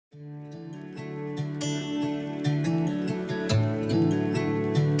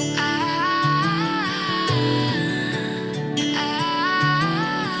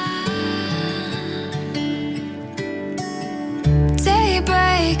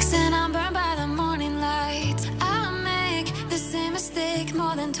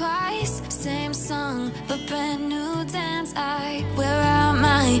a brand new dance. I wear out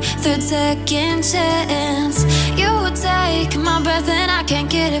my third second chance. You take my breath and I can't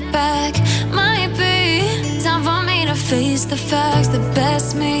get it back. Might be time for me to face the facts. The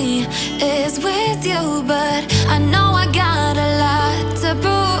best me is with you, but I know I got a lot to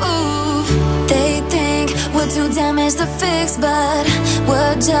prove. They think we're too damaged to fix, but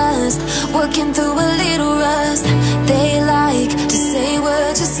we're just working through a little rust. They like to say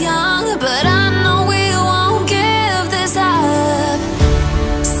we're just young, but I know we won't give this up.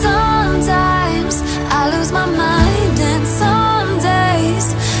 Sometimes I lose my mind, and some days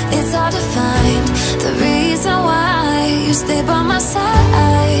it's hard to find the reason why you stay by my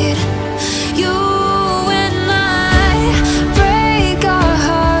side. You